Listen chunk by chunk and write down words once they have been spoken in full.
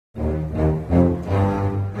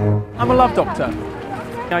I'm a love doctor.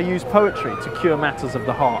 I use poetry to cure matters of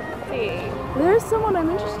the heart. There's someone I'm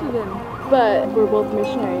interested in, but we're both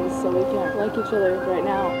missionaries, so we can't like each other right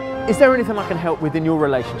now. Is there anything I can help with in your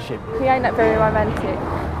relationship? He ain't not very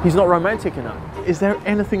romantic. He's not romantic enough. Is there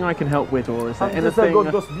anything I can help with, or is there anything? I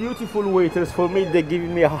got those beautiful waiters for me. They're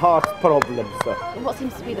giving me a heart problem, sir. What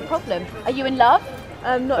seems to be the problem? Are you in love?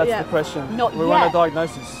 Not yet. That's the question. Not we yet. want a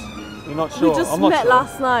diagnosis. You're not sure. We just I'm not met sure.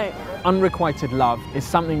 last night. Unrequited love is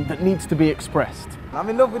something that needs to be expressed. I'm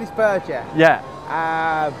in love with this bird, yeah. Yeah.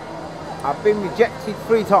 I've been rejected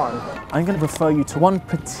 3 times. I'm going to refer you to one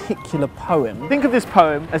particular poem. Think of this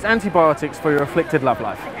poem as antibiotics for your afflicted love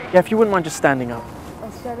life. Yeah, if you wouldn't mind just standing up. Oh,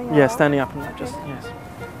 standing up? Yeah, standing up and just, yes.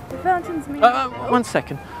 The fountain's mean. 1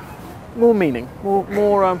 second. More meaning,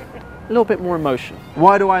 a little bit more emotion.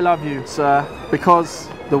 Why do I love you, sir? Because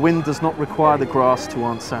the wind does not require the grass to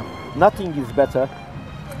answer. Nothing is better,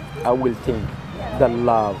 I will think, than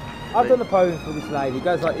love. I've done a poem for this lady. It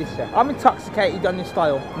goes like this, yeah. I'm intoxicated on your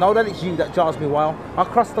style. Know that it's you that drives me wild. I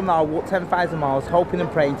crossed the Nile, walked 10,000 miles, hoping and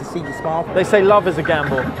praying to see you smile. They say love is a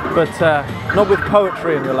gamble, but not with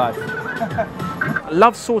poetry in your life.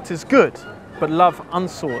 Love sought is good, but love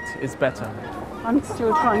unsought is better. I'm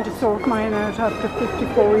still trying to sort mine out after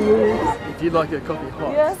 54 years. If you like your coffee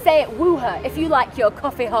hot. Yeah. Say it, woo her, if you like your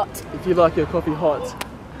coffee hot. If you like your coffee hot.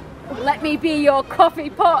 Let me be your coffee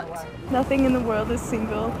pot. Nothing in the world is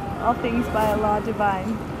single, all things by a law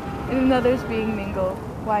divine. In another's being mingle,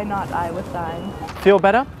 why not I with thine? Feel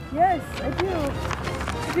better? Yes, I do.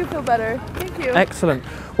 I do feel better. Thank you. Excellent.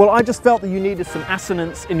 Well, I just felt that you needed some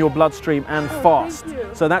assonance in your bloodstream and fast. thank you.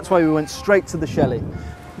 So that's why we went straight to the Shelley.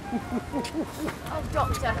 Oh,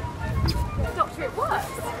 doctor. Doctor, it works.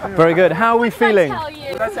 Very good. How are we feeling? I tell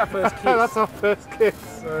you. That's our first kiss. That's our first kiss.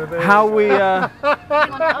 How are we... Hang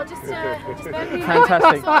on, I'll just bear me.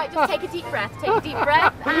 Fantastic. It's all right, just take a deep breath. Take a deep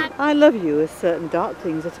breath and... I love you as certain dark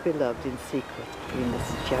things are to be loved in secret, between the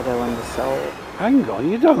shadow and the soul. Hang on,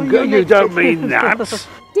 you don't mean that.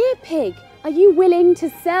 Dear pig, are you willing to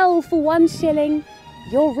sell for 1 shilling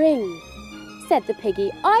your ring? Said the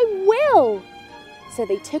piggy, I will. So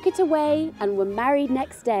they took it away and were married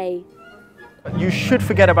next day. You should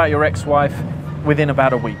forget about your ex-wife within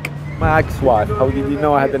about a week. My ex-wife, how did you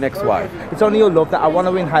know I had an ex-wife? It's only your love that I want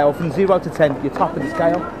to inhale from 0 to 10, you're top of the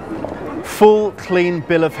scale. Full, clean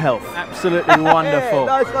bill of health. Absolutely wonderful.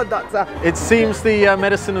 Nice one, doctor. It seems the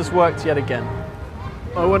medicine has worked yet again.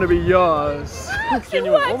 I want to be yours. It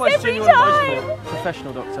works almost every genuine, time. emotional.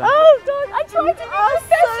 Professional doctor. Oh, God, I tried to be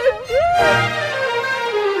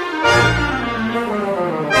professional.